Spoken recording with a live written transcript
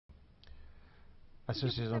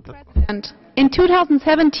In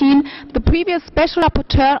 2017, the previous Special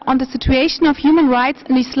Rapporteur on the situation of human rights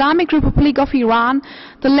in the Islamic Republic of Iran,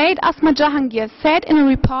 the late Asma Jahangir, said in a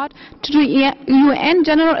report to the UN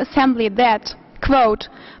General Assembly that, quote,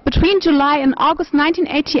 between July and August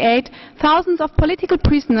 1988, thousands of political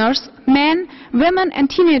prisoners, men, women and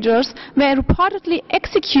teenagers, were reportedly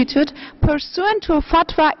executed pursuant to a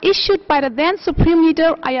fatwa issued by the then Supreme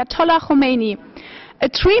Leader Ayatollah Khomeini. A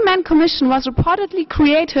three-man commission was reportedly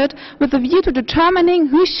created with a view to determining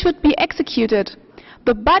who should be executed.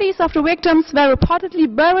 The bodies of the victims were reportedly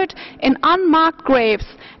buried in unmarked graves,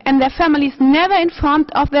 and their families never informed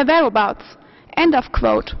of their whereabouts. End of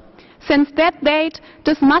quote. Since that date,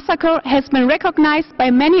 this massacre has been recognized by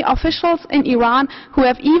many officials in Iran who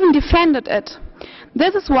have even defended it.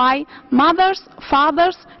 This is why mothers,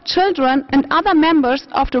 fathers, children and other members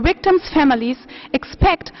of the victims' families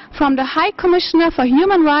expect from the High Commissioner for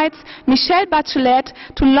Human Rights, Michelle Bachelet,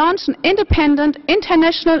 to launch an independent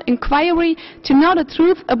international inquiry to know the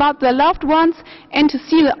truth about their loved ones and to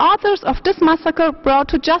see the authors of this massacre brought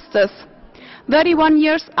to justice. 31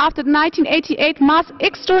 years after the 1988 mass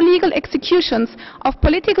extralegal executions of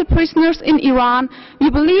political prisoners in Iran, we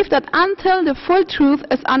believe that until the full truth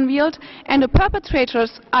is unveiled and the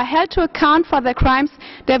perpetrators are held to account for their crimes,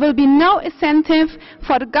 there will be no incentive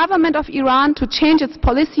for the government of Iran to change its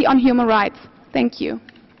policy on human rights. Thank you.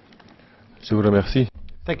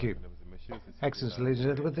 Thank you. Excellency, ladies and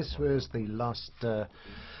gentlemen, this was the last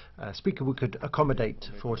speaker we could accommodate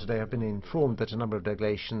for today. I've been informed that a number of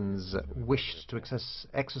delegations wished to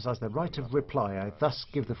exercise their right of reply. I thus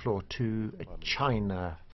give the floor to China.